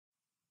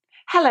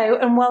Hello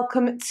and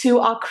welcome to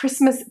our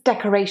Christmas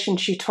decoration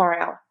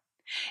tutorial.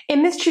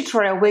 In this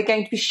tutorial, we're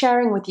going to be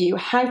sharing with you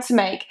how to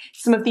make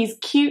some of these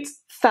cute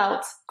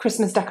felt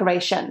Christmas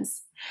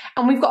decorations.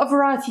 And we've got a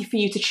variety for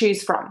you to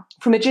choose from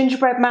a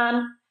gingerbread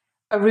man,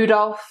 a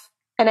Rudolph,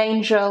 an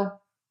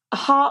angel, a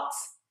heart,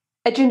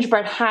 a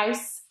gingerbread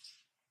house,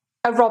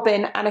 a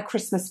robin and a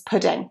Christmas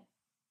pudding.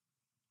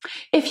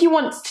 If you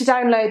want to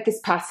download this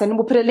pattern,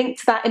 we'll put a link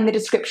to that in the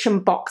description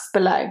box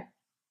below.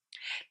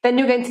 Then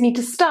you're going to need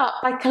to start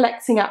by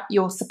collecting up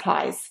your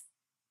supplies.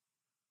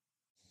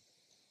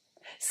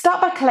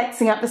 Start by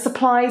collecting up the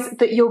supplies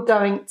that you're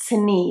going to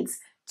need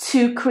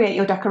to create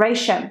your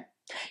decoration.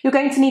 You're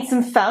going to need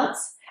some felt,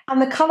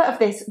 and the colour of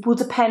this will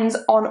depend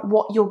on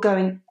what you're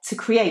going to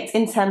create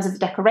in terms of the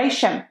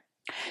decoration.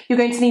 You're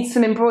going to need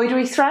some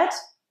embroidery thread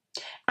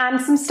and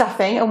some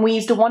stuffing, and we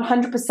used a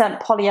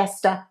 100%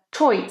 polyester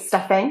toy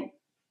stuffing.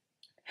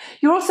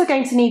 You're also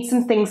going to need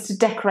some things to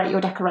decorate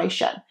your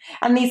decoration,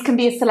 and these can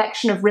be a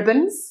selection of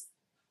ribbons,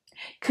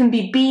 can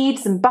be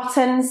beads and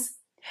buttons,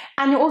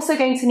 and you're also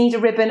going to need a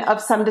ribbon of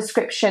some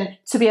description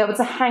to be able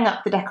to hang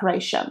up the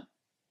decoration.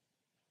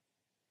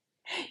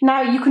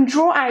 Now you can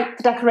draw out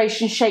the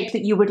decoration shape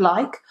that you would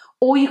like,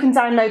 or you can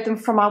download them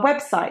from our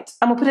website,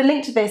 and we'll put a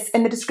link to this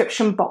in the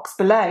description box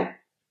below.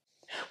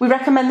 We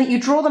recommend that you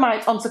draw them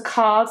out onto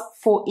cards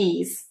for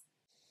ease.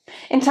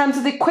 In terms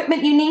of the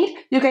equipment you need,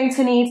 you're going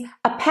to need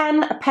a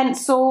pen, a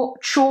pencil,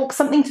 chalk,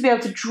 something to be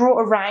able to draw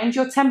around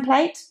your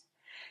template,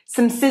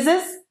 some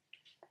scissors,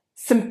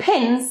 some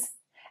pins,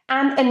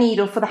 and a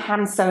needle for the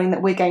hand sewing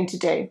that we're going to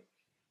do.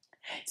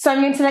 So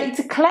I'm going to let you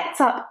to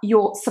collect up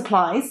your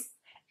supplies,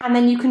 and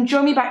then you can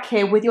join me back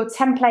here with your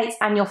templates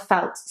and your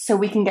felt so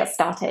we can get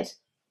started.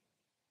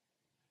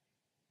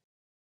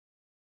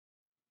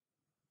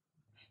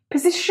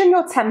 Position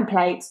your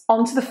template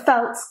onto the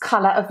felt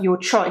colour of your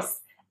choice,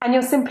 and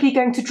you're simply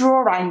going to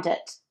draw around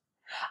it.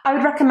 I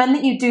would recommend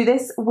that you do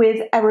this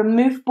with a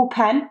removable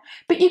pen,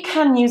 but you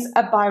can use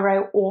a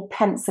biro or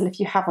pencil if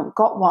you haven't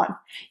got one.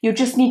 You'll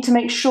just need to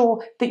make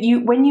sure that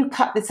when you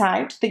cut this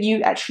out, that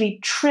you actually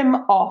trim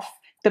off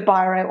the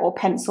biro or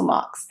pencil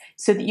marks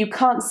so that you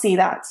can't see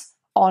that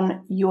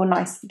on your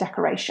nice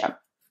decoration.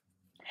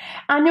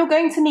 And you're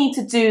going to need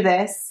to do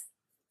this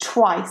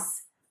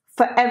twice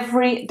for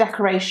every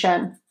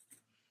decoration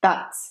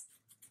that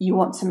you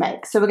want to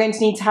make. So we're going to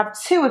need to have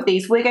two of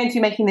these. We're going to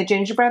be making the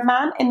gingerbread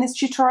man in this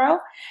tutorial,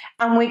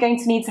 and we're going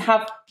to need to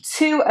have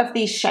two of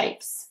these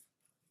shapes.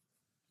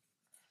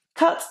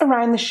 Cut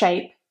around the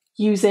shape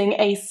using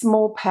a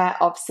small pair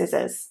of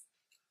scissors.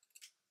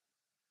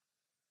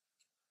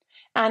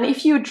 And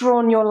if you've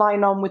drawn your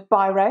line on with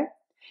biro,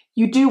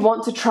 you do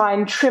want to try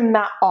and trim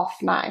that off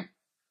now.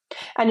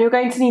 And you're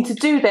going to need to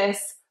do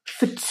this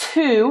for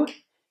two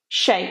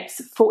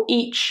shapes for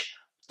each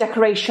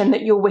decoration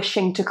that you're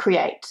wishing to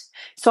create.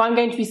 So I'm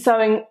going to be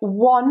sewing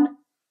one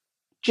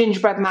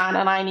gingerbread man,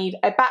 and I need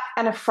a back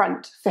and a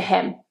front for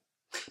him.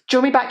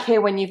 Join me back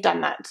here when you've done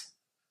that.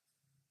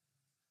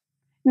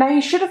 Now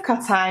you should have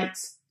cut out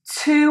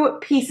two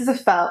pieces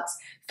of felt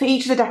for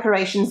each of the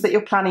decorations that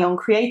you're planning on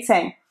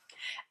creating.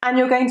 And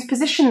you're going to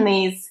position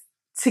these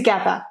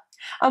together.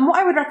 And what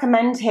I would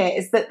recommend here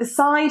is that the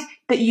side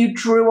that you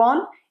drew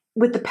on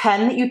with the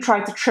pen that you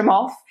tried to trim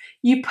off,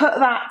 you put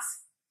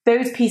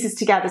those pieces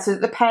together so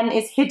that the pen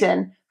is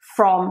hidden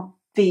from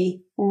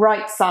the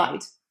right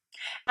side.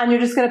 And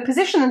you're just going to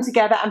position them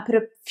together and put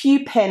a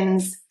few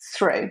pins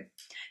through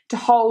to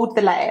hold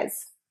the layers.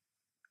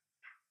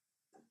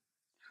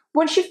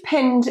 Once you've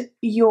pinned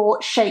your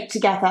shape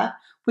together,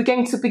 we're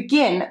going to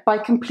begin by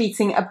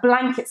completing a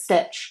blanket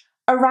stitch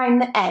around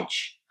the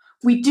edge.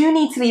 We do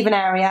need to leave an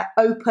area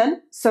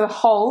open, so a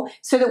hole,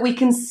 so that we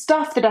can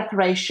stuff the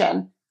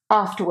decoration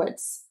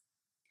afterwards.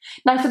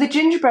 Now for the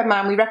gingerbread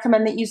man, we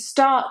recommend that you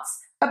start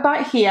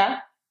about here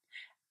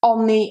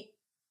on the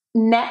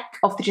neck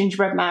of the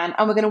gingerbread man,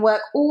 and we're going to work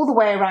all the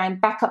way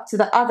around back up to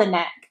the other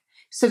neck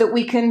so that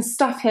we can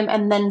stuff him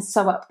and then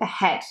sew up the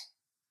head.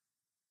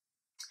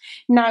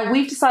 Now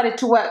we've decided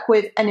to work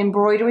with an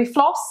embroidery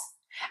floss,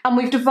 and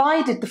we've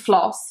divided the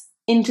floss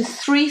into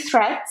 3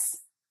 threads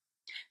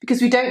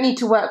because we don't need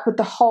to work with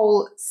the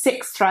whole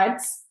 6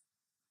 threads,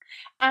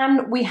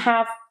 and we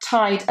have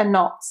tied a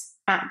knot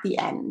at the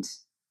end.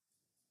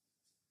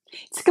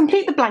 To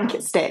complete the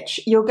blanket stitch,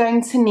 you're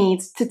going to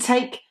need to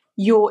take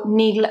your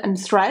needle and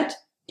thread,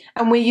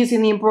 and we're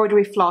using the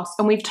embroidery floss,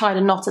 and we've tied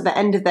a knot at the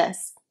end of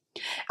this.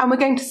 And we're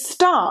going to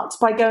start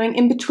by going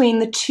in between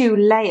the 2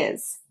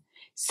 layers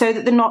so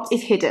that the knot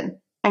is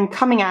hidden and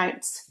coming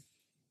out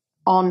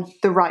on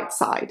the right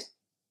side.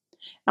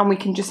 And we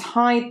can just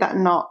hide that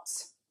knot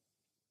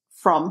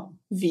from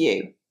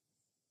view.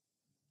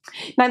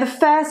 Now the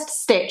first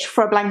stitch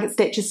for a blanket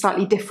stitch is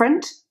slightly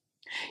different.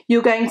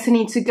 You're going to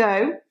need to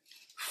go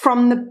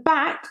from the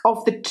back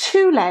of the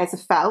 2 layers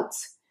of felt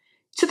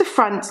to the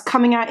front,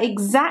 coming out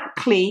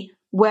exactly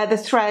where the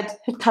thread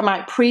had come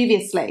out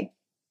previously,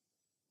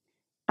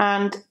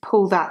 and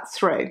pull that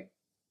through.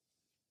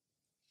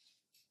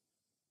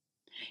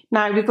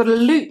 Now we've got a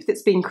loop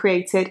that's been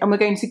created, and we're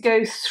going to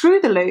go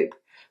through the loop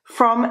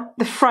from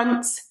the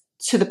front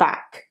to the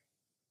back.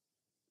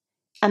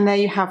 And there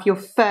you have your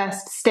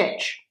first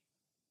stitch.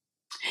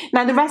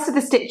 Now the rest of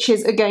the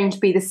stitches are going to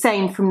be the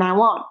same from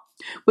now on.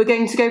 We're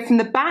going to go from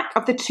the back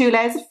of the 2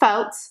 layers of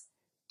felt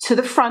to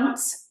the front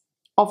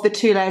of the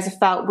 2 layers of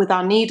felt with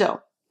our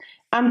needle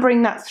and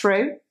bring that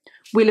through.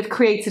 We'll have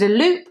created a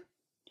loop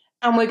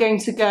and we're going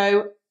to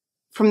go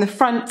from the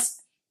front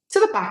to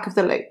the back of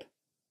the loop.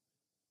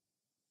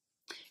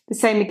 The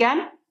same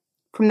again,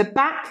 from the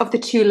back of the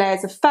 2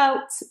 layers of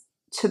felt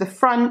to the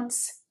front,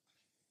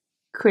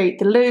 create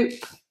the loop,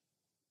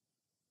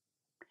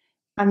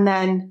 and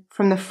then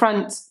from the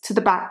front to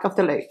the back of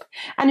the loop.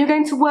 And you're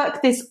going to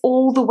work this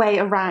all the way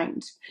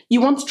around. You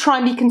want to try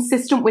and be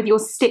consistent with your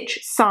stitch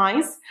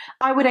size.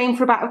 I would aim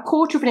for about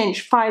 1/4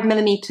 inch, 5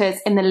 millimeters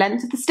in the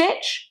length of the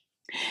stitch.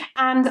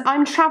 And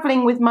I'm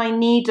traveling with my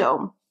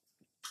needle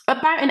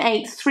about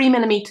 1/8, 3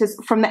 millimeters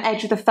from the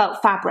edge of the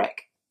felt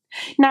fabric.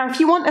 Now, if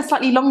you want a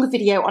slightly longer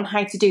video on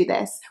how to do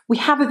this, we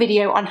have a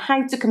video on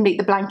how to complete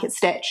the blanket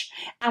stitch,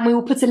 and we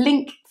will put a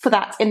link for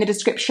that in the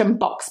description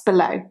box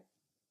below.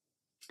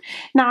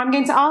 Now I'm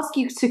going to ask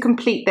you to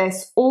complete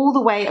this all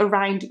the way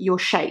around your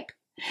shape.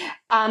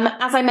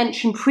 As I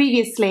mentioned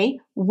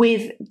previously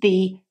with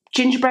the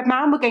Gingerbread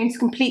Man, we're going to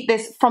complete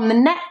this from the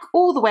neck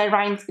all the way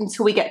around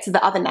until we get to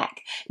the other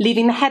neck,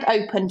 leaving the head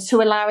open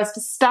to allow us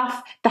to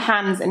stuff the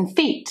hands and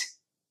feet.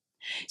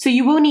 So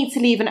you will need to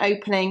leave an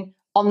opening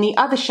on the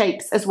other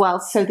shapes as well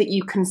so that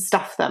you can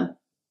stuff them.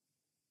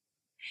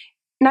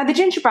 Now the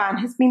Gingerbread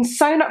has been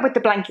sewn up with the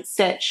blanket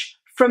stitch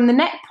from the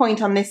neck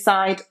point on this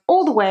side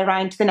all the way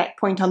around to the neck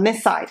point on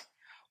this side.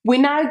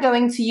 We're now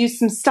going to use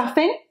some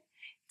stuffing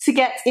to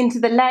get into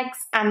the legs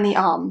and the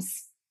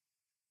arms.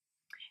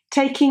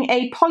 Taking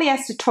a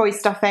polyester toy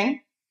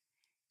stuffing,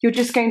 you're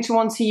just going to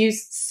want to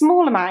use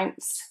small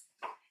amounts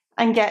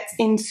and get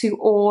into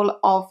all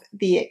of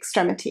the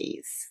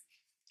extremities.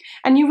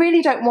 And you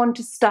really don't want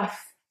to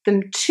stuff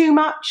them too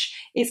much.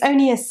 It's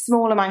only a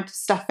small amount of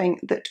stuffing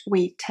that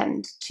we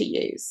tend to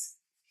use.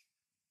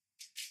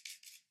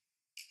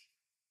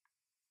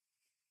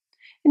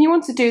 And you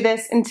want to do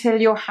this until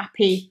you're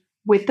happy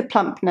with the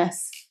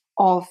plumpness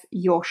of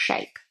your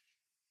shape.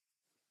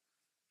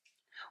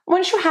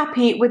 Once you're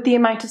happy with the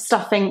amount of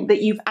stuffing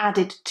that you've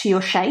added to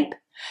your shape,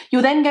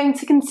 you're then going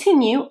to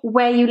continue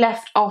where you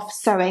left off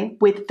sewing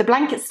with the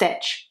blanket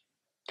stitch.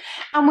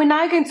 And we're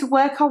now going to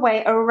work our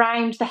way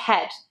around the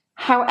head.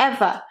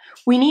 However,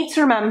 we need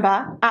to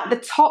remember at the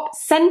top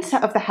centre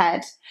of the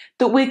head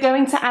that we're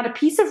going to add a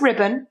piece of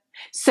ribbon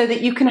so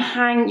that you can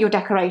hang your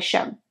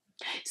decoration.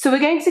 So we're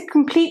going to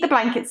complete the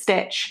blanket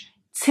stitch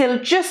till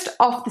just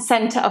off the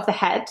centre of the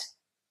head,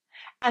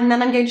 and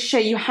then I'm going to show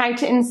you how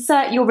to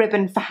insert your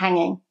ribbon for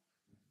hanging.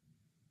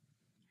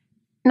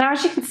 Now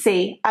as you can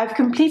see, I've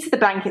completed the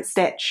blanket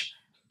stitch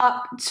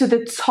up to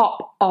the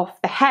top of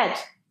the head,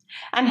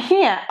 and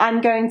here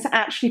I'm going to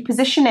actually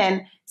position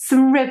in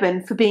some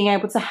ribbon for being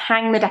able to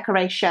hang the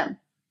decoration.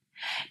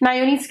 Now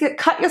you'll need to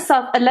cut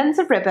yourself a length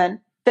of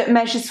ribbon that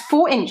measures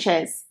 4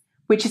 inches,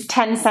 which is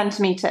 10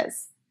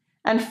 centimetres.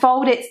 And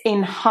fold it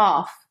in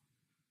half.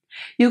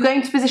 You're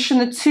going to position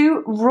the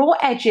 2 raw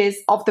edges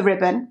of the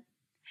ribbon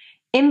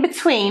in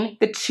between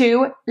the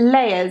 2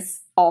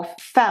 layers of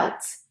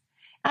felt.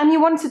 And you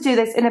want to do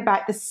this in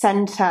about the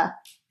centre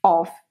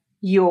of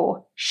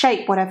your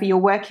shape, whatever you're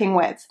working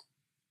with.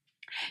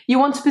 You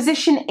want to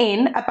position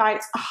in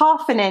about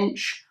 1/2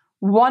 inch,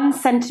 1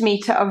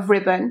 centimetre of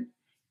ribbon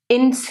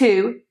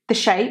into the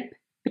shape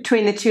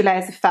between the 2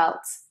 layers of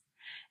felt.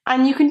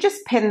 And you can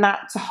just pin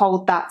that to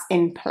hold that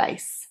in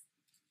place.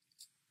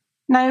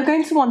 Now you're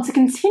going to want to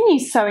continue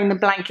sewing the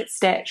blanket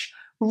stitch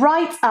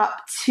right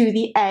up to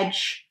the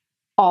edge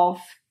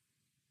of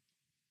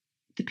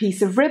the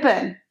piece of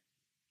ribbon.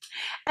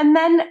 And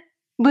then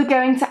we're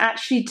going to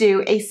actually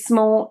do a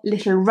small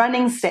little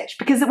running stitch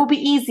because it will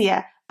be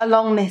easier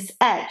along this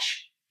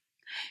edge.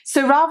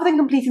 So rather than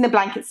completing the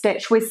blanket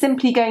stitch, we're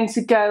simply going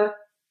to go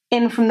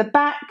in from the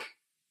back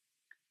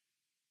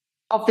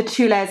of the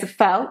 2 layers of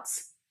felt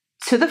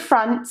to the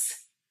front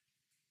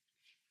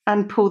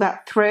and pull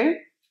that through.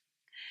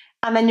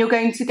 And then you're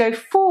going to go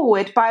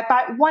forward by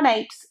about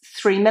 1/8,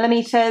 3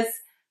 millimeters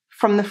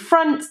from the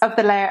front of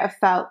the layer of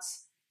felt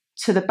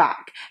to the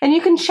back. And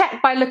you can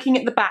check by looking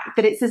at the back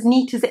that it's as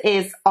neat as it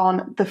is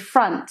on the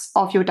front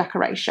of your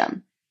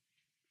decoration.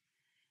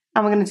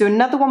 And we're going to do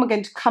another one. We're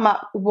going to come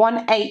up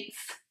 1/8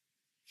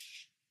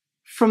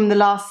 from the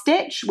last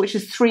stitch, which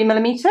is 3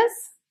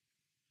 millimeters.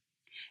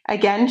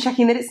 Again,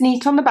 checking that it's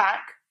neat on the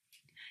back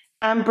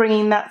and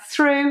bringing that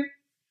through.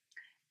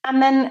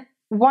 And then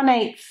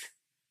 1/8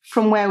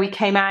 from where we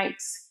came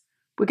out,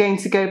 we're going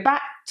to go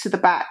back to the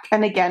back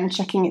and again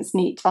checking it's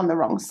neat on the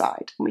wrong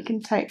side. And we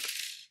can take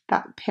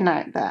that pin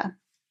out there.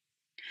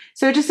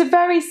 So just a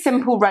very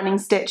simple running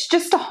stitch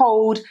just to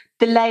hold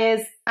the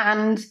layers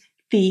and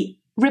the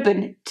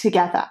ribbon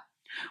together.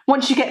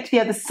 Once you get to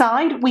the other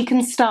side, we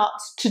can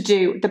start to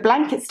do the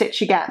blanket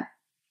stitch again.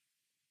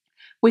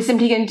 We're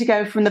simply going to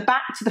go from the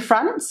back to the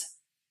front,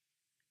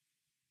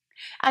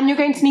 and you're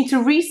going to need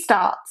to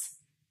restart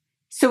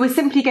So we're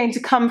simply going to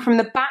come from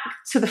the back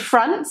to the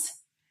front,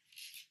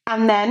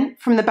 and then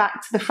from the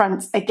back to the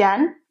front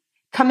again,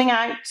 coming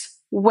out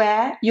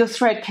where your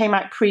thread came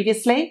out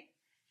previously,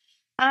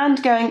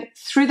 and going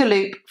through the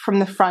loop from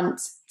the front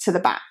to the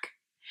back.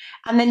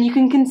 And then you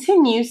can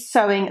continue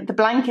sewing the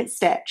blanket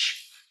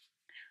stitch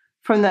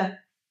from the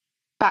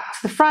back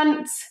to the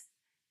front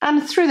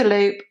and through the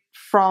loop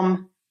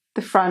from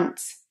the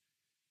front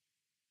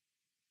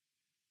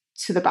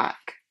to the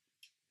back.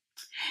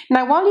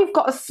 Now, while you've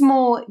got a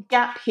small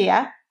gap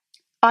here,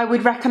 I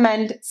would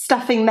recommend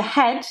stuffing the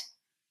head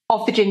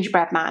of the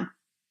gingerbread man.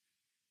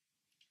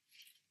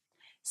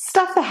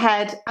 Stuff the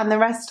head and the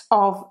rest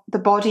of the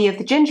body of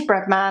the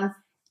gingerbread man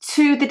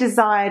to the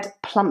desired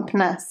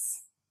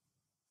plumpness.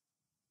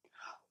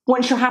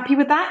 Once you're happy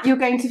with that, you're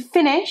going to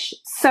finish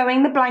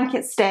sewing the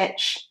blanket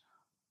stitch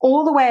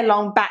all the way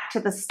along back to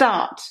the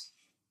start.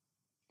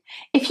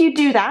 If you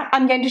do that,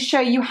 I'm going to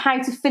show you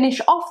how to finish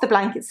off the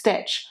blanket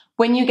stitch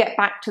when you get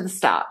back to the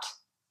start.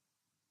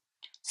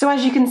 So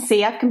as you can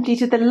see, I've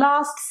completed the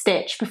last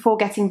stitch before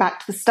getting back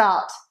to the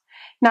start.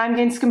 Now I'm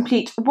going to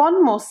complete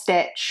one more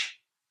stitch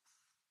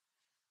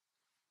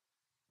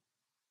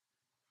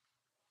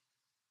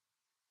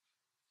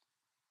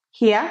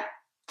here,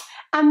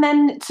 and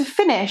then to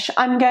finish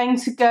I'm going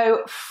to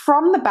go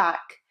from the back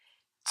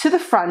to the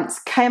front,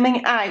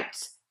 coming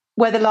out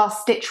where the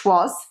last stitch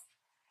was,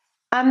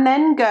 and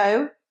then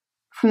go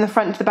from the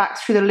front to the back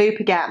through the loop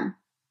again.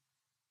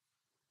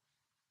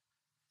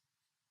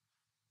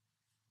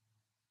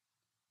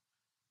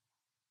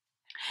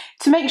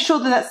 To make sure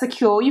that that's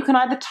secure, you can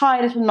either tie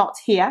a little knot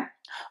here,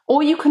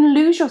 or you can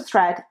lose your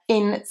thread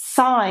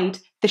inside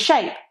the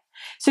shape.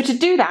 So to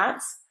do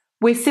that,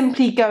 we're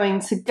simply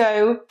going to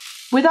go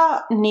with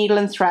our needle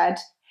and thread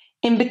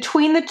in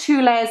between the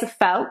two layers of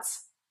felt,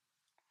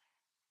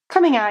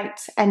 coming out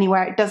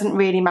anywhere, it doesn't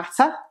really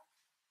matter,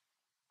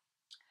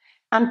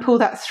 and pull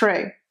that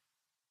through.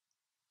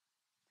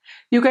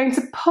 You're going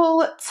to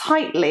pull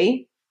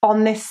tightly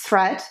on this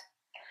thread,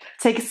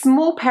 take a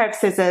small pair of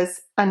scissors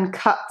and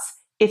cut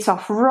it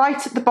off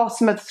right at the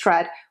bottom of the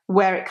thread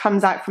where it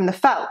comes out from the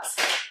felt.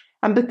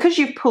 And because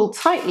you've pulled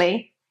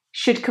tightly,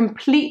 should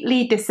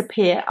completely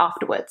disappear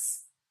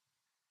afterwards.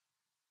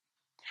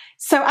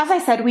 So as I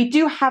said, we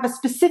do have a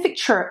specific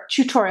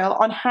tutorial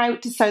on how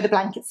to sew the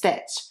blanket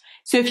stitch.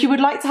 So if you would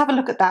like to have a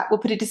look at that, we'll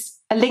put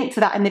a link to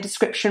that in the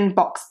description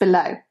box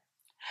below.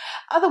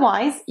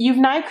 Otherwise, you've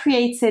now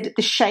created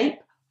the shape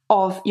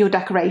of your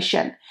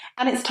decoration,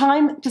 and it's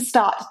time to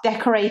start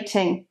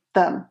decorating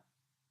them.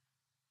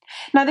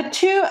 Now, the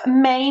two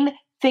main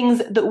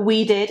things that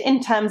we did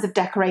in terms of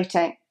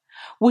decorating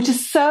were to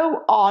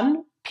sew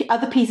on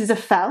other pieces of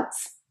felt,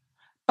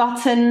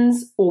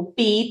 buttons or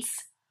beads,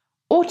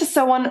 or to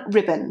sew on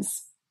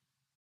ribbons.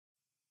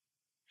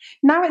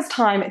 Now it's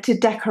time to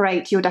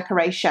decorate your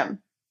decoration.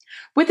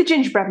 With the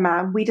gingerbread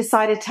man, we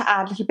decided to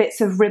add little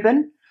bits of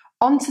ribbon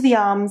onto the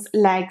arms,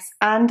 legs,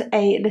 and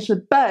a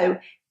little bow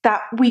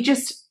that we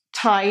just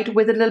tied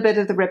with a little bit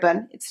of the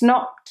ribbon. It's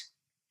not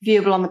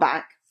viewable on the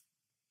back.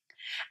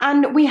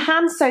 And we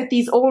hand sewed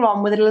these all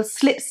on with a little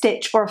slip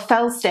stitch or a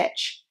fell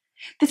stitch.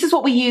 This is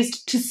what we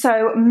used to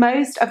sew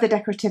most of the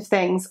decorative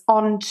things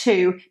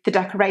onto the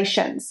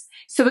decorations.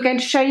 So we're going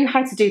to show you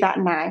how to do that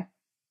now.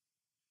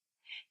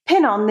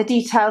 Pin on the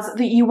details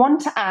that you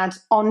want to add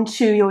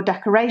onto your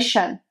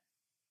decoration.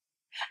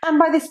 And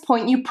by this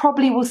point, you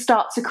probably will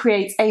start to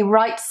create a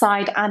right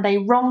side and a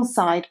wrong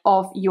side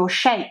of your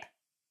shape.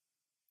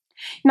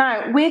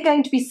 Now, we're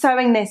going to be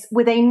sewing this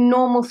with a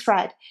normal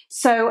thread,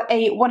 so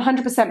a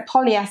 100%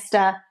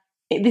 polyester.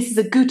 This is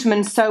a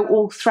Gutermann sew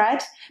all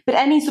thread, but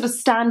any sort of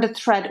standard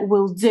thread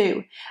will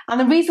do. And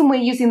the reason we're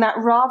using that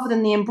rather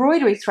than the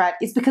embroidery thread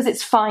is because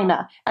it's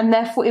finer and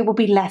therefore it will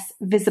be less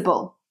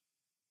visible.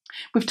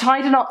 We've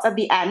tied a knot at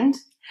the end,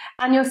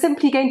 and you're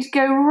simply going to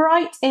go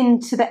right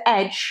into the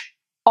edge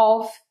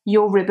of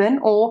your ribbon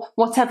or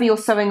whatever you're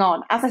sewing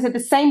on. As I said, the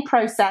same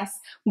process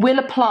will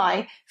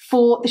apply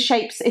for the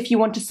shapes if you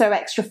want to sew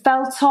extra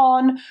felt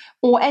on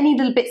or any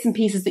little bits and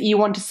pieces that you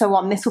want to sew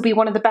on. This will be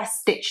one of the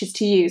best stitches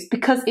to use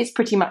because it's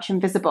pretty much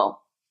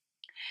invisible.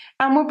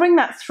 And we'll bring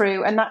that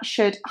through, and that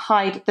should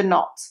hide the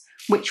knot,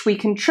 which we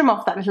can trim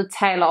off that little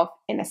tail of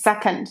in a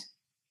second.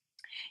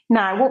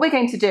 Now, what we're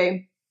going to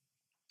do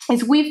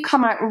is we've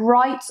come out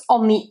right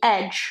on the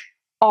edge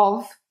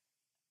of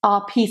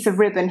our piece of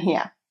ribbon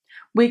here.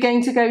 We're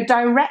going to go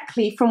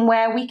directly from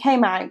where we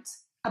came out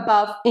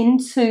above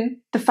into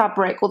the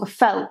fabric or the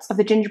felt of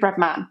the gingerbread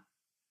man.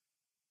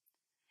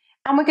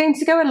 And we're going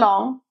to go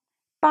along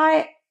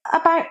by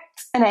about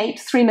an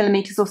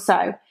 3mm or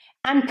so,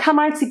 and come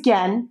out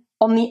again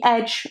on the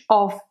edge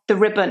of the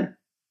ribbon.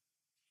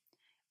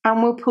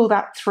 And we'll pull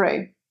that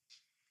through.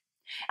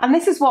 And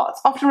this is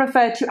what's often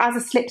referred to as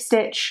a slip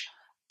stitch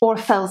or a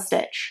fell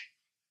stitch.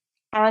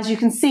 And as you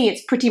can see,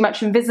 it's pretty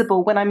much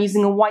invisible when I'm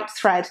using a white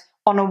thread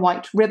on a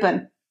white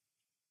ribbon.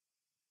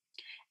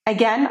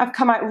 Again, I've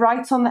come out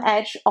right on the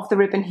edge of the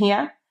ribbon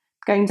here,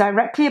 going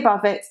directly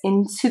above it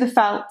into the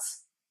felt,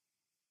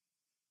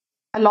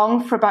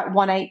 along for about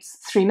 1/8,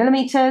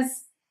 3mm,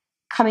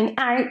 coming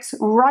out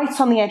right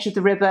on the edge of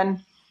the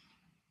ribbon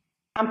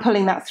and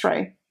pulling that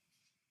through.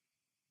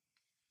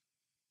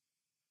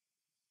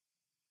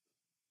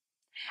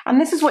 And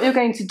this is what you're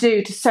going to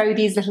do to sew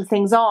these little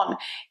things on.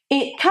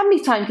 It can be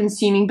time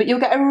consuming, but you'll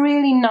get a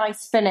really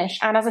nice finish.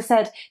 And as I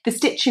said, the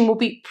stitching will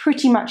be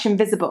pretty much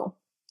invisible.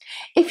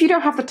 If you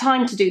don't have the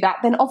time to do that,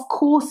 then of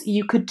course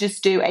you could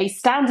just do a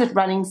standard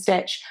running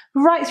stitch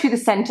right through the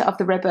centre of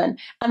the ribbon,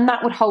 and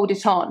that would hold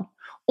it on.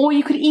 Or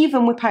you could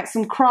even whip out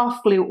some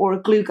craft glue or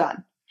a glue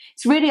gun.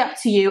 It's really up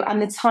to you and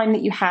the time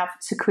that you have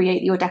to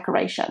create your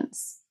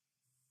decorations.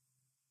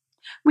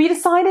 We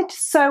decided to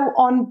sew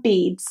on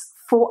beads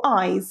for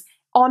eyes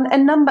on a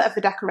number of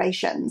the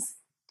decorations.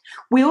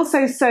 We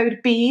also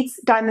sewed beads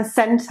down the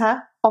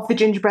centre of the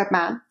Gingerbread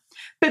Man,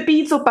 but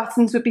beads or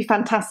buttons would be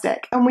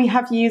fantastic, and we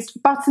have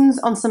used buttons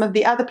on some of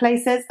the other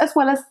places as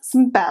well as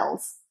some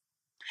bells.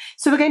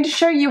 So we're going to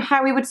show you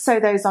how we would sew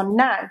those on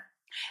now.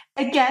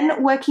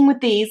 Again, working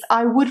with these,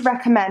 I would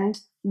recommend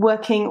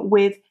working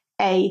with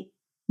a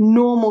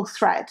normal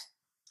thread.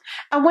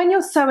 And when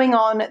you're sewing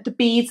on the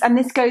beads, and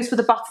this goes for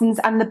the buttons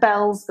and the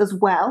bells as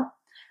well,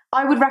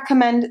 I would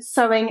recommend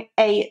sewing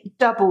a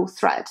double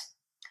thread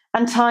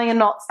and tying a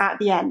knot at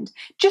the end,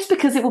 just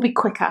because it will be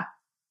quicker.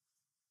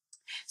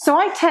 So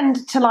I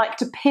tend to like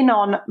to pin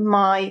on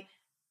my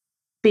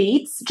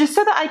beads just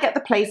so that I get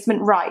the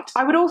placement right.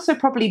 I would also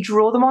probably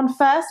draw them on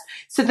first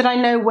so that I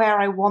know where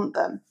I want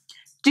them.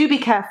 Do be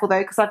careful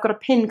though, because I've got a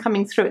pin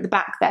coming through at the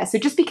back there, so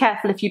just be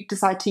careful if you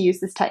decide to use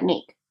this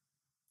technique.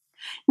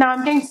 Now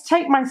I'm going to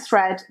take my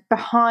thread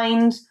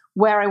behind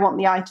where I want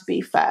the eye to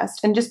be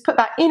first and just put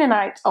that in and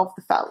out of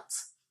the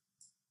felt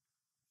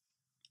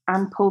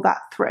and pull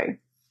that through.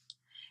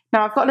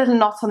 Now I've got a little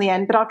knot on the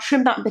end, but I'll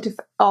trim that bit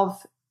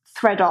of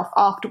thread off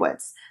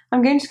afterwards.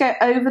 I'm going to go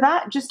over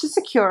that just to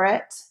secure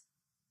it.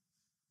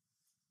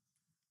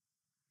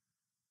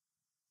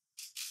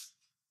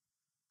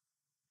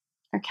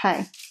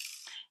 Okay,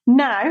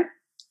 now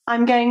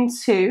I'm going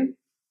to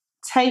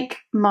take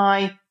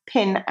my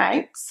pin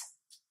out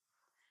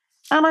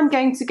and I'm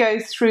going to go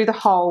through the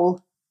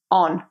hole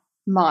on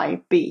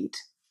my bead.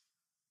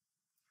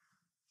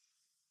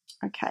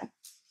 Okay.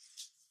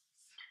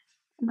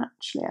 And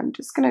actually, I'm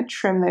just going to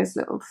trim those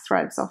little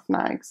threads off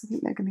now because I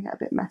think they're going to get a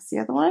bit messy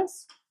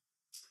otherwise.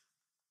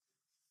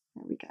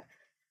 There we go.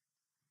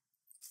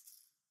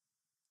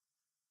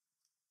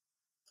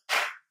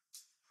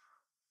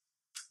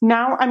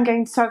 Now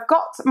so I've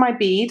got my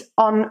bead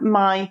on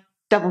my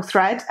double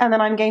thread, and then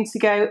I'm going to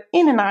go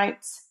in and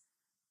out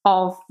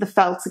of the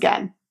felt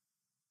again.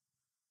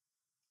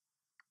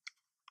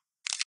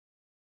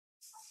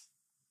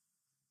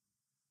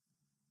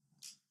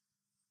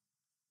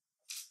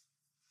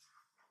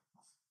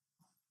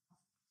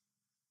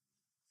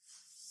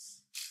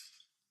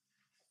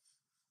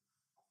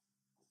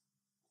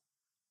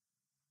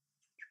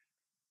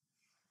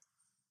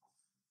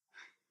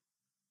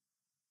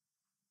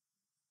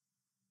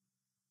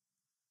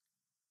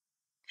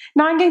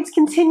 Now I'm going to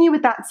continue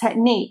with that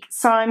technique.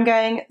 So I'm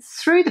going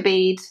through the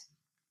bead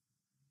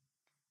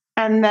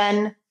and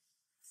then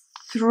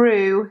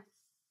through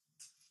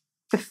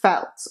the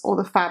felt or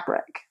the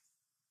fabric.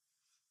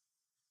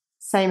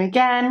 Same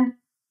again,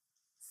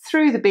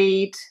 through the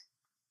bead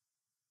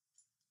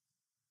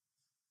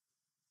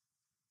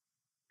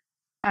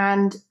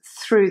and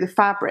through the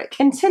fabric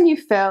until you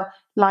feel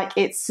like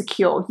it's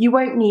secure. You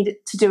won't need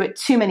to do it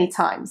too many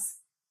times.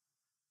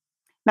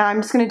 Now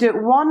I'm just going to do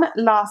it one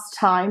last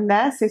time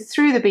there, so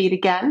through the bead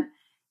again,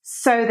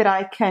 so that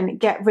I can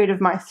get rid of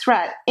my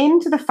thread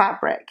into the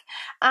fabric.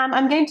 And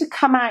I'm going to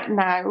come out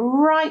now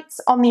right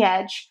on the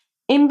edge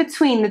in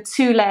between the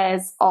two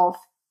layers of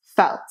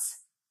felt.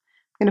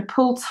 I'm going to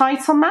pull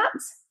tight on that,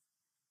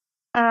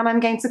 and I'm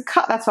going to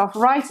cut that off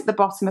right at the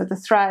bottom of the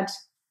thread,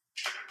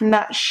 and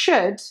that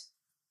should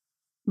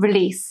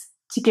release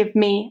to give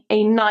me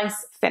a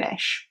nice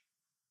finish.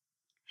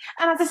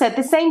 And as I said,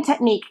 the same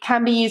technique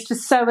can be used for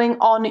sewing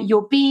on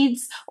your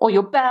beads or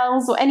your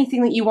bells or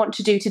anything that you want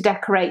to do to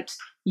decorate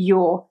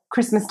your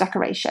Christmas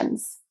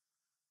decorations.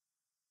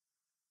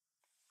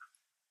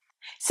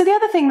 So the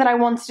other thing that I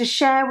wanted to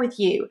share with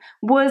you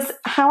was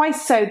how I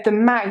sewed the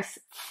mouth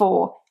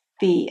for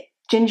the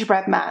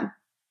Gingerbread Man.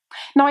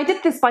 Now I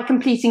did this by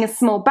completing a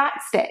small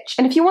back stitch,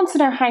 and if you want to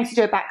know how to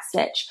do a back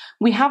stitch,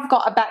 we have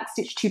got a back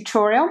stitch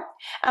tutorial,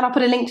 and I'll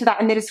put a link to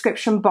that in the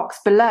description box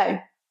below.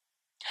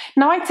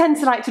 Now I tend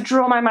to like to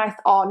draw my mouth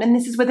on, and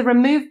this is with a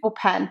removable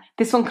pen.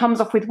 This one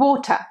comes off with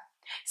water,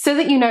 so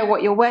that you know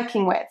what you're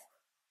working with.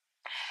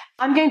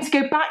 I'm going to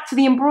go back to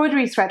the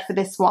embroidery thread for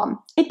this one.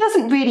 It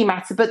doesn't really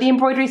matter, but the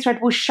embroidery thread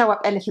will show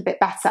up a little bit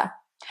better.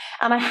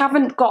 And I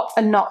haven't got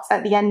a knot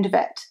at the end of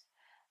it.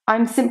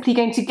 I'm simply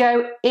going to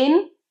go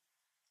in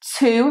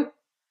to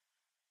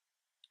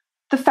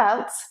the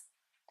felt,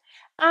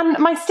 and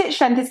my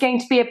stitch length is going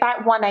to be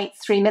about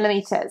 1/8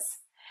 millimeters.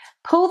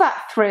 Pull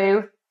that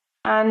through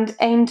and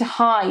aim to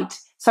hide.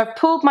 So I've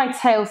pulled my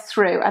tail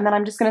through, and then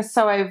I'm just going to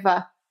sew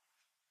over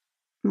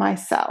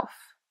myself.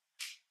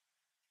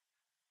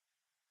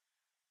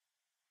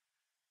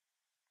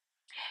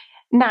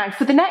 Now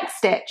for the next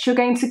stitch, you're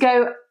going to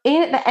go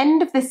in at the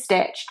end of this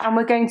stitch and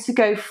we're going to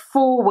go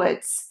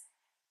forwards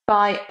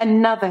by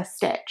another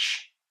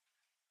stitch.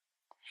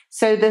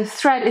 So the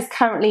thread is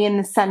currently in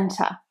the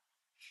center.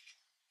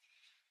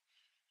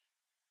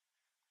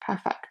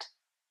 Perfect.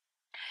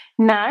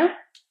 Now,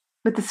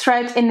 with the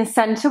thread in the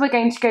center, we're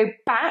going to go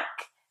back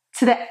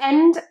to the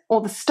end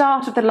or the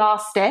start of the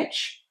last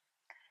stitch,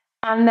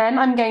 and then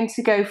I'm going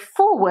to go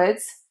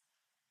forwards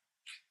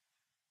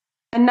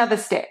another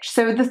stitch.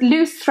 So the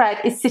loose thread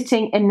is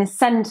sitting in the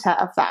center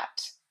of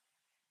that.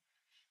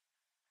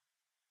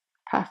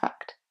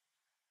 Perfect.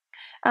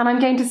 And I'm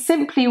going to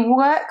simply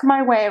work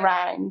my way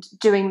around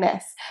doing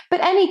this.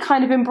 But any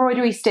kind of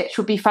embroidery stitch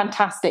would be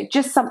fantastic,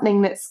 just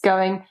something that's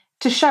going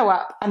to show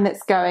up and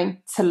that's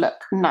going to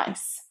look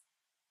nice.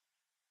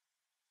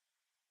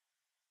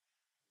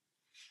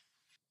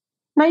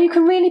 Now you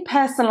can really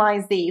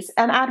personalize these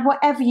and add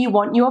whatever you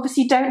want. You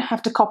obviously don't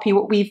have to copy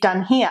what we've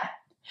done here.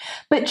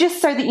 But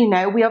just so that you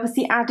know, we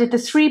obviously added the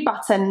 3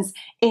 buttons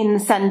in the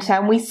center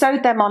and we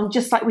sewed them on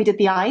just like we did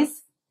the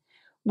eyes.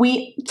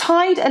 We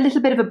tied a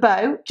little bit of a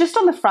bow just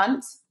on the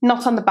front,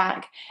 not on the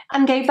back,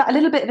 and gave that a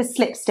little bit of a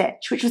slip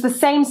stitch, which was the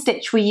same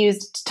stitch we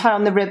used to tie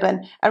on the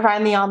ribbon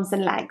around the arms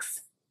and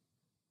legs.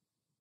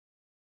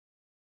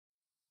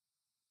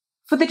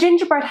 For the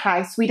gingerbread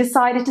house, we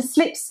decided to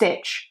slip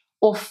stitch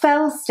or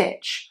fell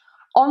stitch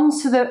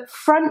onto the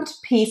front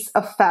piece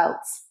of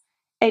felt,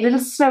 a little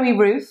snowy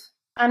roof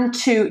and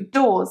 2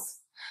 doors.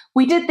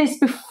 We did this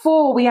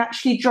before we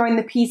actually joined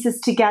the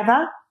pieces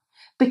together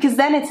because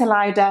then it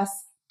allowed us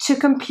to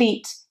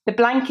complete the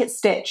blanket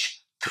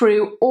stitch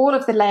through all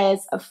of the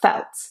layers of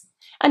felt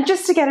and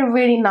just to get a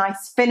really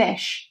nice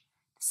finish,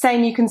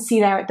 same you can see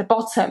there at the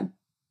bottom.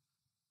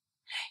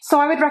 So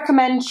I would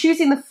recommend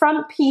choosing the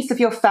front piece of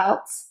your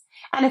felt,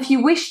 and if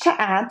you wish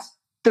to add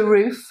the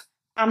roof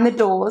and the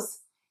doors,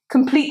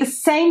 complete the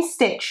same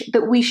stitch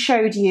that we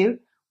showed you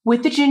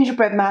with the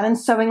gingerbread man and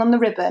sewing on the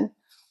ribbon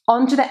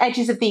onto the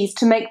edges of these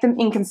to make them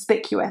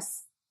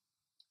inconspicuous.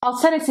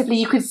 Alternatively,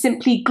 you could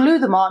simply glue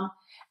them on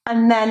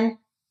and then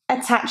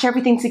attach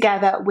everything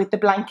together with the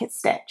blanket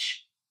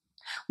stitch.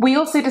 We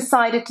also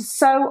decided to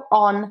sew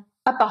on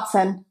a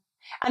button,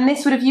 and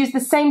this would have used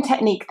the same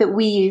technique that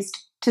we used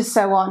to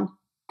sew on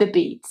the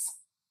beads.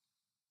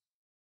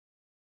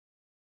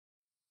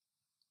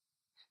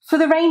 For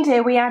the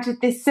reindeer, we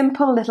added this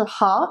simple little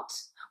heart,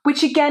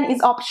 which again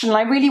is optional.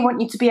 I really want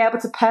you to be able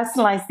to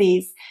personalize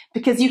these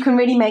because you can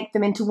really make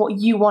them into what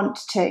you want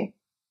to.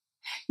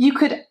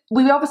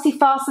 We obviously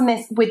fasten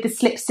this with the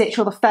slip stitch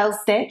or the fell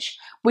stitch,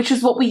 which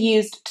was what we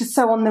used to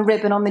sew on the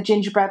ribbon on the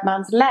gingerbread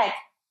man's leg.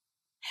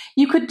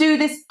 You could do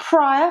this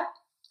prior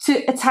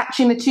to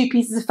attaching the 2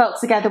 pieces of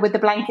felt together with the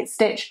blanket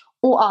stitch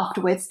or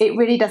afterwards. It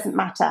really doesn't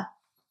matter.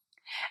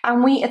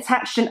 And we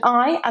attached an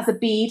eye as a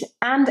bead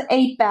and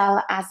a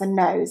bell as a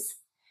nose.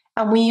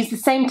 And we used the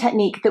same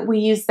technique that we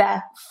used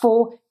there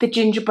for the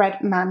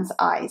gingerbread man's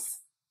eyes.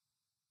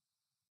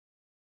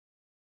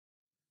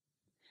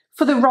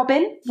 For the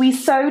robin, we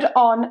sewed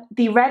on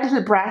the red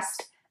little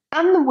breast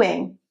and the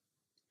wing.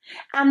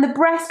 And the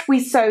breast we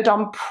sewed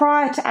on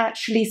prior to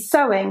actually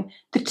sewing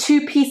the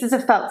 2 pieces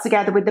of felt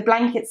together with the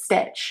blanket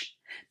stitch,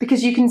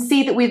 because you can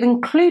see that we've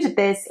included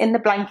this in the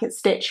blanket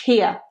stitch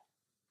here.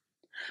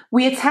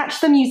 We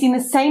attached them using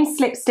the same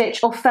slip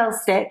stitch or fell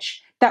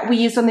stitch that we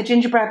used on the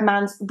gingerbread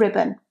man's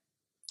ribbon.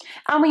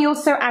 And we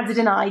also added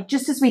an eye,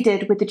 just as we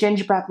did with the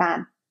gingerbread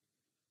man.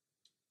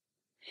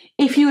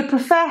 If you would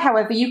prefer,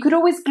 however, you could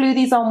always glue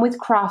these on with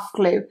craft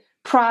glue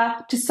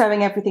prior to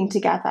sewing everything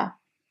together.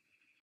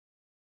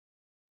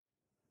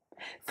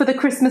 For the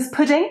Christmas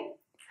pudding,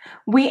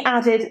 we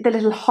added the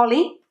little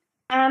holly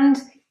and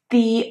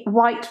the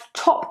white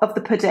top of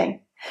the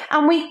pudding,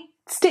 and we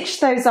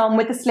stitched those on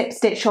with the slip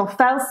stitch or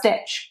fell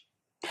stitch.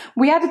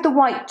 We added the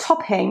white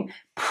topping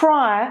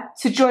prior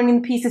to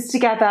joining the pieces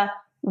together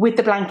with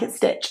the blanket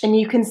stitch, and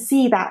you can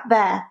see that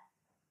there.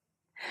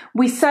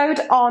 We sewed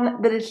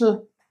on the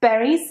little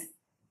berries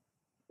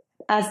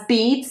as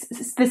beads,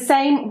 the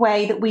same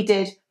way that we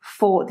did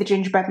for the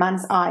gingerbread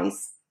man's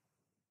eyes.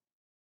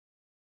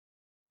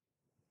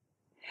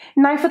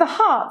 Now for the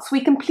hearts,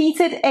 we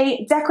completed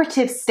a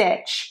decorative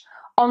stitch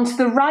onto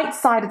the right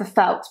side of the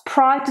felt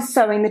prior to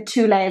sewing the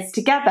 2 layers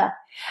together.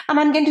 And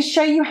I'm going to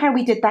show you how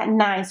we did that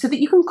now so that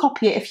you can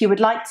copy it if you would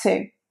like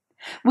to.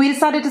 We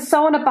decided to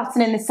sew on a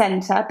button in the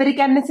centre, but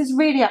again, this is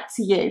really up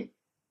to you.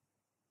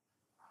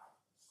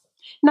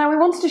 Now we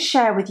wanted to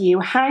share with you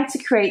how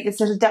to create this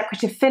little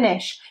decorative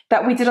finish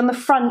that we did on the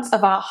front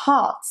of our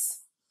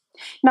hearts.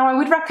 Now I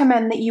would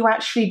recommend that you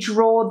actually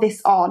draw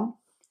this on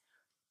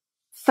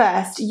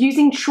first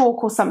using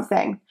chalk or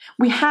something.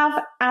 We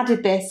have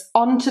added this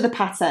onto the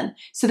pattern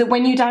so that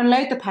when you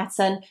download the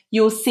pattern,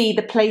 you'll see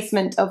the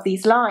placement of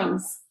these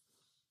lines.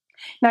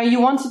 Now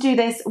you want to do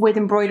this with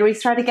embroidery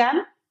thread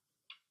again,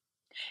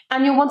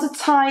 and you'll want to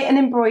tie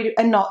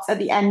a knot at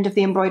the end of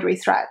the embroidery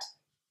thread.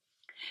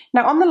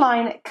 Now on the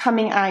line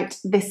coming out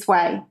this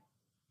way.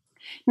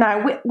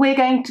 Now we're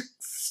going to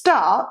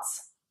start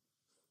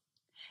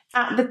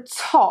at the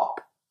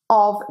top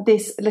of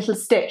this little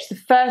stitch, the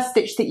first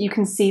stitch that you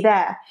can see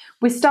there,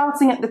 we're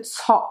starting at the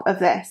top of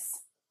this.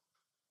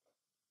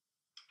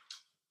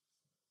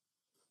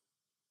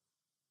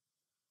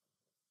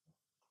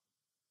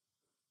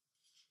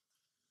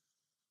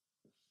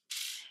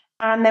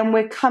 And then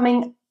we're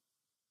coming,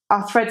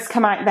 our threads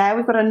come out there,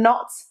 we've got a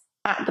knot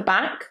at the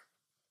back,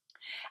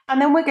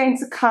 and then we're going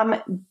to come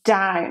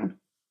down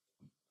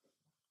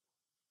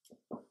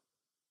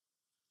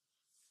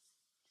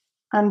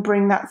and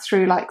bring that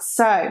through like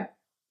so.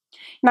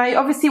 Now you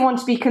obviously want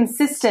to be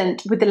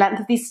consistent with the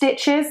length of these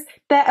stitches.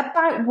 They're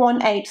about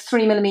 1/8,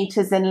 3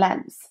 millimeters in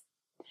length.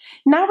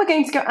 Now we're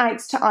going to go out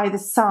to either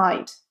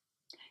side.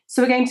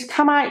 So we're going to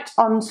come out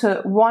onto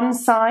one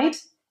side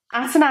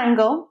at an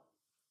angle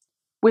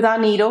with our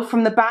needle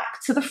from the back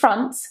to the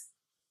front,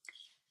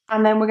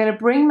 and then we're going to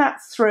bring that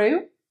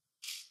through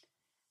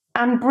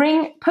and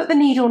put the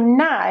needle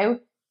now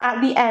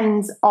at the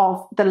end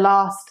of the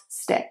last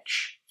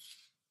stitch.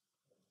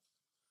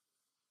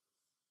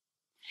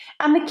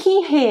 And the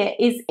key here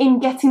is in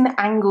getting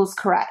the angles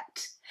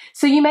correct.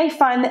 So you may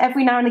find that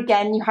every now and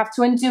again you have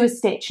to undo a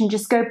stitch and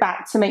just go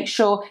back to make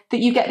sure that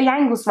you get the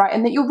angles right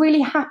and that you're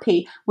really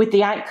happy with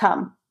the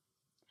outcome.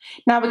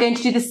 Now we're going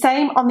to do the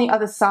same on the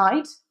other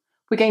side.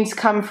 We're going to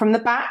come from the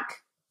back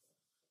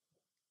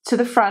to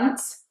the front,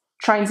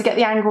 trying to get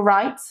the angle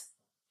right.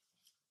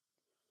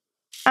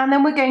 And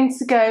then we're going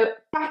to go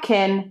back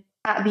in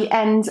at the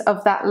end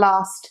of that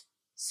last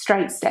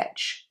straight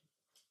stitch.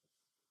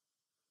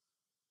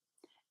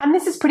 And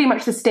this is pretty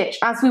much the stitch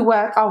as we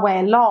work our way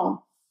along.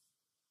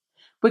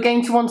 We're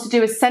going to want to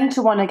do a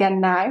center one again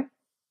now.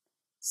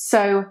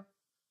 So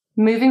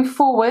moving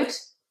forward,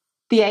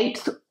 the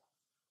 8th,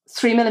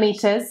 3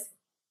 millimeters,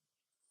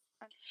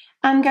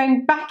 and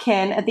going back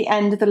in at the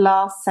end of the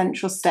last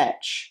central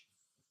stitch.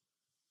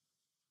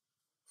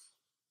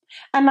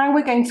 And now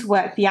we're going to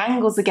work the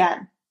angles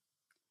again.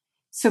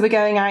 So we're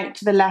going out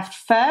to the left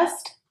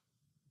first,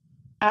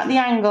 at the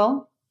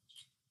angle,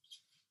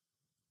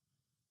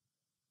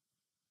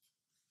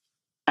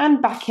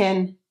 and back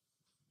in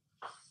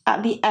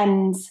at the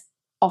end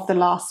of the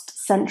last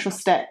central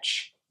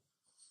stitch.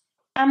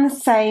 And the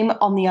same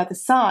on the other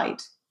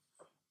side.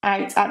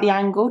 Out at the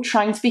angle,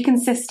 trying to be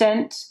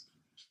consistent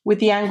with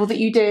the angle that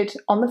you did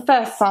on the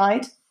first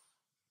side,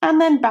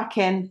 and then back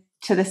in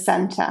to the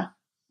center.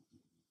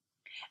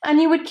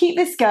 And you would keep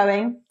this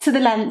going to the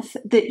length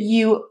that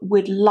you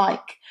would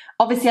like.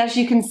 Obviously, as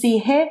you can see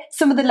here,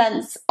 some of the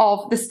lengths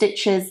of the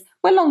stitches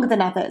were longer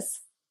than others.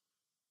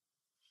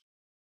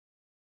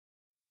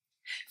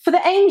 For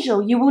the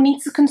angel, you will need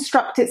to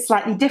construct it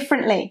slightly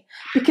differently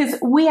because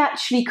we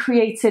actually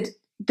created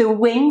the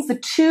wings, the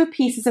 2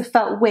 pieces of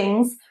felt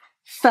wings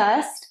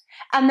first,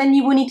 and then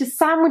you will need to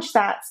sandwich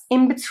that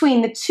in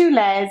between the 2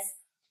 layers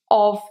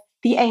of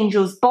the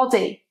angel's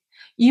body.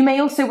 You may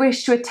also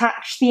wish to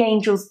attach the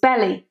angel's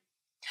belly.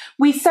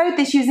 We sewed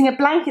this using a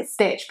blanket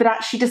stitch, but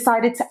actually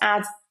decided to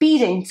add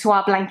beading to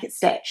our blanket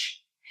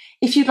stitch.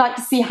 If you'd like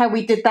to see how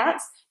we did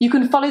that, you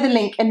can follow the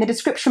link in the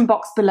description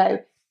box below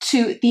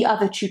to the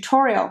other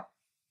tutorial.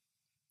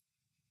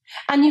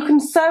 And you can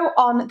sew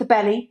on the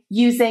belly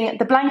using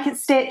the blanket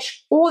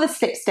stitch or the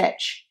slip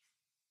stitch.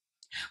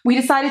 We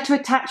decided to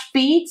attach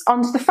beads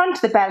onto the front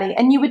of the belly,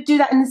 and you would do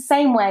that in the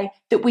same way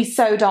that we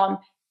sewed on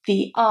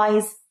the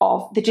eyes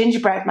of the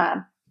gingerbread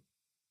man.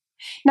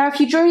 Now, if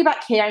you join me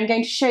back here, I'm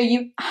going to show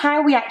you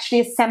how we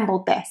actually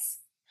assembled this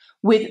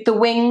with the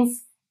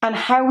wings and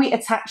how we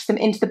attach them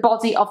into the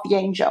body of the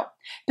angel,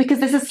 because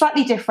this is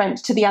slightly different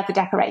to the other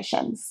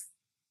decorations.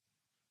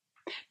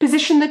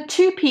 Position the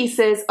 2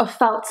 pieces of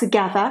felt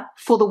together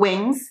for the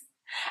wings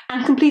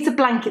and complete a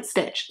blanket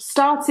stitch,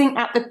 starting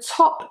at the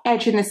top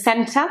edge in the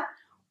center,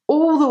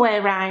 all the way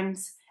around,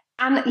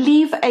 and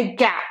leave a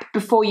gap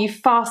before you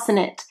fasten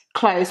it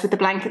closed with the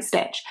blanket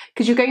stitch,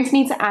 because you're going to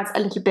need to add a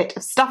little bit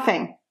of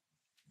stuffing.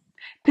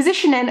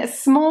 Position in a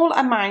small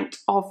amount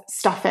of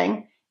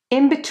stuffing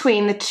in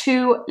between the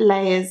 2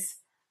 layers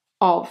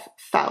of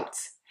felt.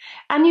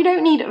 And you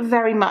don't need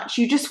very much,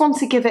 you just want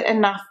to give it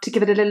enough to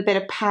give it a little bit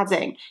of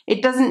padding.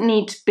 It doesn't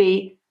need to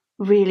be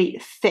really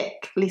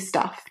thickly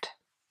stuffed.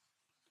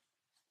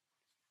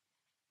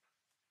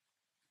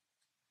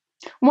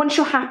 Once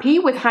you're happy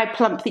with how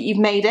plump that you've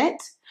made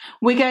it,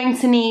 we're going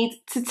to need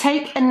to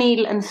take a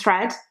needle and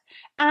thread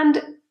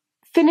and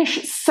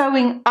finish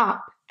sewing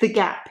up the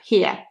gap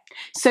here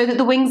so that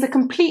the wings are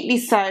completely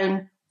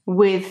sewn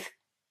with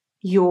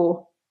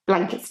your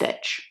blanket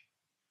stitch.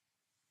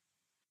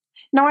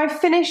 Now I've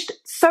finished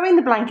sewing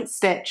the blanket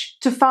stitch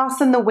to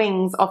fasten the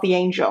wings of the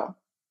angel.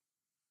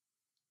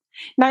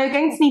 Now you're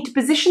going to need to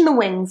position the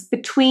wings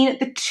between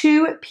the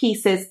 2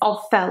 pieces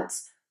of felt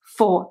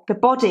for the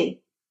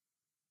body.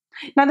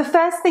 Now the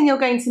first thing you're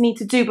going to need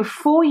to do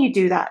before you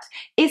do that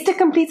is to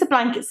complete a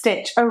blanket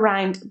stitch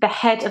around the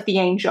head of the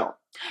angel.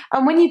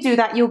 And when you do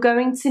that, you're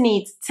going to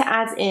need to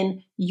add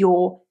in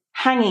your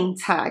hanging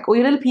tag or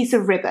your little piece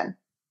of ribbon.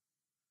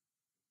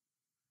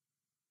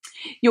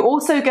 You're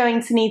also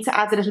going to need to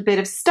add a little bit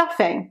of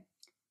stuffing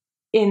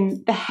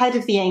in the head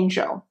of the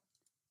angel.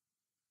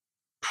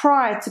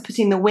 prior to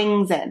putting the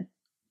wings in.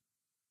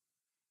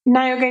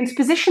 Now you're going to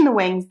position the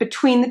wings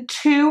between the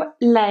two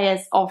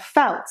layers of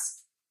felt.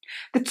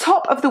 The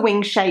top of the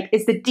wing shape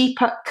is the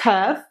deeper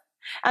curve,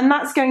 and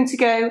that's going to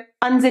go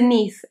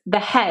underneath the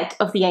head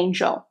of the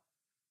angel.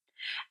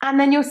 And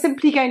then you're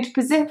simply going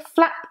to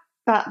flap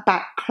that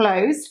back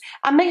closed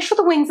and make sure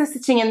the wings are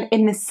sitting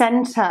in the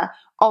center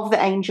of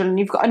the angel, and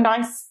you've got a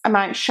nice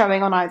amount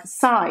showing on either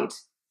side.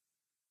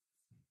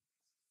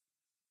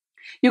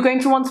 You're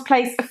going to want to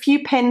place a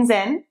few pins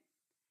in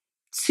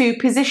to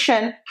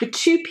position the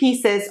two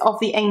pieces of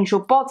the angel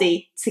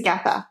body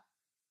together.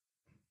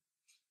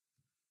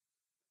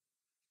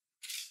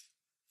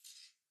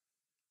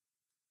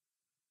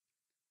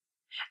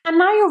 And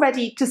now you're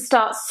ready to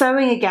start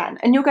sewing again,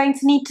 and you're going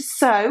to need to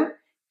sew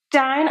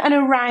down and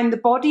around the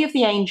body of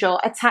the angel,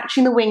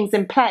 attaching the wings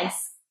in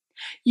place.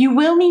 You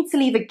will need to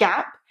leave a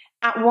gap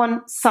at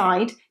one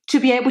side to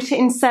be able to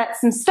insert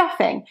some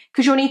stuffing,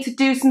 because you'll need to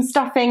do some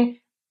stuffing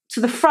to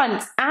the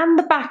front and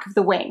the back of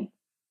the wing.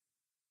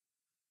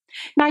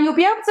 Now you'll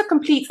be able to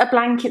complete a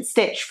blanket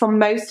stitch for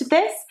most of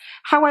this.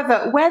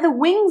 However, where the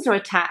wings are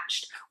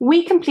attached,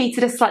 we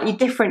completed a slightly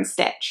different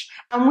stitch,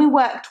 and we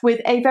worked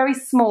with a very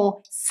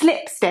small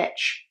slip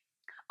stitch.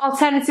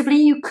 Alternatively,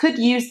 you could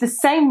use the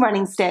same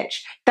running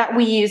stitch that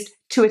we used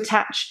to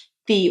attach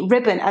the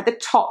ribbon at the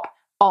top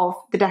of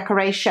the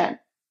decoration.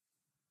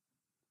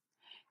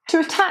 To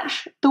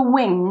attach the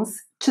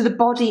wings to the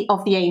body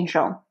of the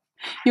angel,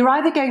 you're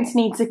either going to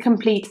need to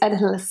complete a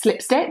little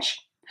slip stitch,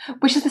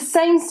 which is the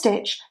same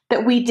stitch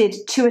that we did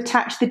to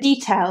attach the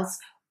details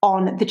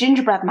on the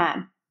Gingerbread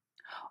Man.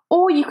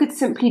 Or you could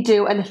simply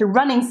do a little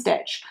running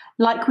stitch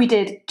like we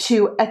did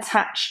to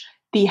attach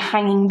the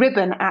hanging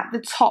ribbon at the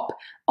top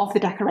of the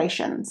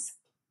decorations.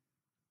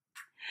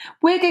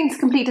 We're going to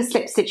complete a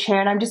slip stitch here,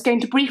 and I'm just going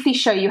to briefly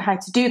show you how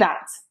to do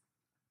that.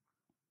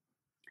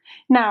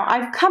 Now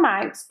I've come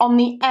out on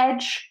the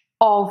edge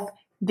of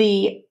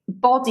the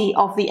body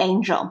of the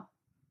angel.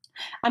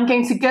 I'm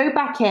going to go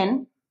back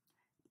in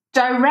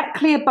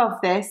directly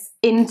above this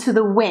into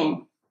the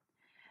wing,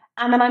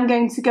 and then I'm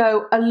going to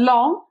go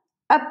along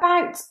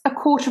about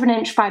 1/4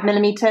 inch, 5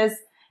 millimeters,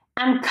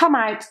 and come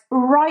out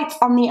right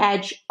on the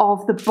edge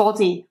of the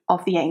body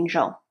of the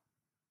angel.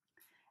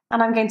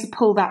 And I'm going to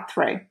pull that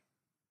through.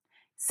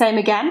 Same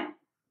again.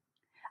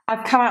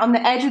 I've come out on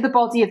the edge of the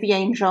body of the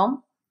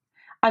angel.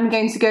 I'm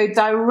going to go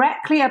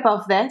directly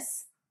above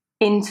this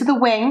into the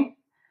wing,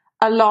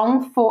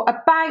 along for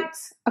about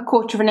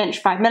 1/4 inch,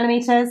 5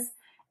 millimeters,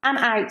 and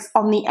out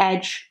on the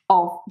edge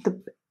of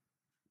the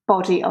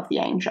body of the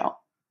angel.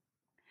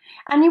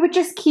 And you would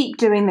just keep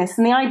doing this,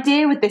 and the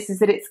idea with this is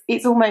that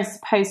it's almost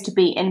supposed to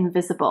be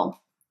invisible.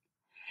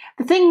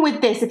 The thing with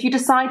this, if you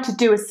decide to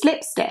do a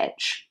slip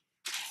stitch,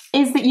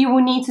 is that you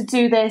will need to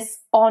do this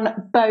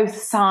on both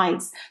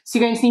sides. So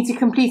you're going to need to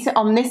complete it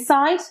on this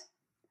side,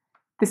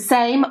 the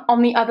same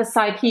on the other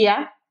side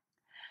here,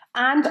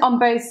 and on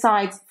both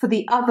sides for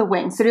the other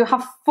wing. So you'll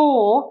have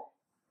 4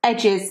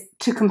 edges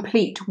to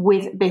complete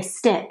with this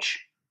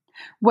stitch.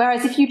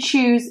 Whereas if you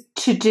choose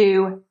to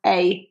do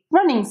a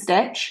running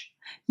stitch,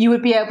 you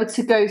would be able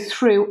to go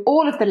through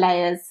all of the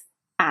layers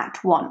at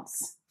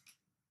once.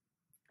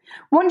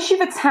 Once you've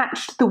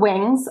attached the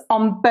wings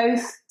on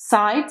both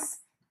sides,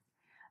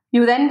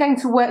 you're then going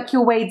to work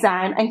your way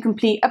down and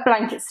complete a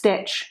blanket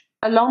stitch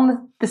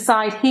along the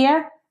side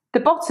here, the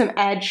bottom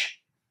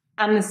edge,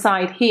 and the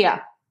side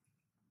here.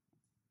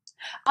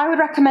 I would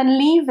recommend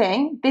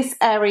leaving this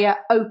area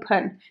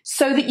open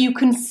so that you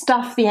can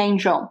stuff the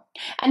angel.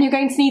 And you're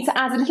going to need to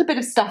add a little bit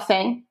of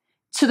stuffing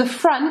to the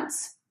front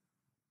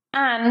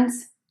and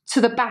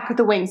to the back of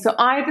the wing. So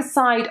either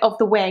side of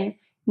the wing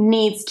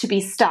needs to be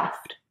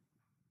stuffed.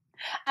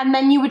 And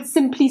then you would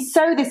simply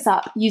sew this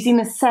up using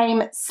the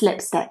same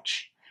slip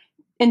stitch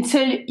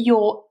until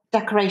your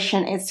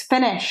decoration is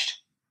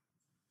finished.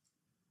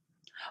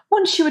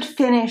 Once you had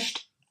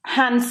finished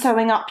hand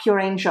sewing up your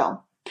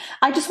angel,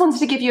 I just wanted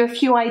to give you a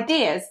few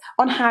ideas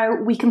on how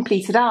we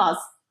completed ours.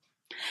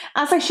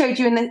 As I showed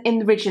you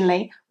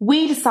originally,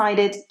 we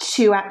decided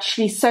to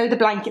actually sew the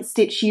blanket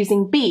stitch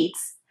using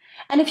beads.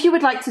 And if you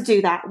would like to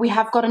do that, we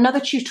have got another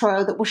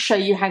tutorial that will show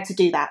you how to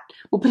do that.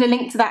 We'll put a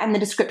link to that in the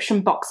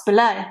description box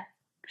below.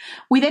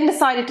 We then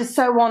decided to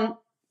sew on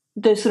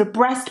the sort of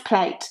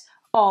breastplate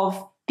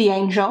of the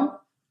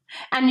angel,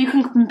 and you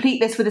can complete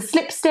this with a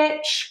slip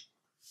stitch,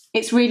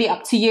 it's really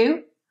up to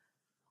you,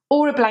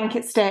 or a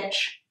blanket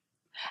stitch.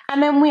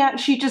 And then we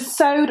actually just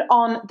sewed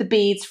on the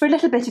beads for a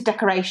little bit of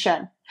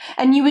decoration.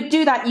 And you would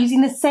do that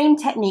using the same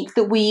technique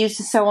that we used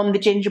to sew on the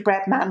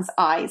Gingerbread Man's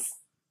eyes.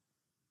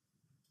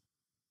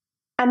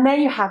 And there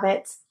you have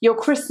it, your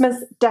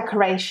Christmas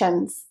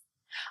decorations.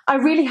 I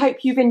really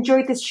hope you've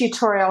enjoyed this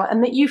tutorial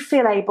and that you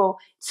feel able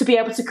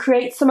to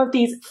create some of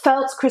these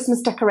felt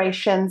Christmas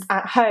decorations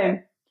at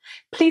home.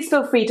 Please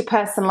feel free to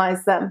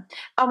personalise them,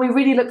 and we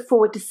really look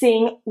forward to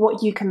seeing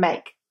what you can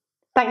make.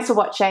 Thanks for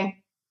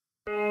watching.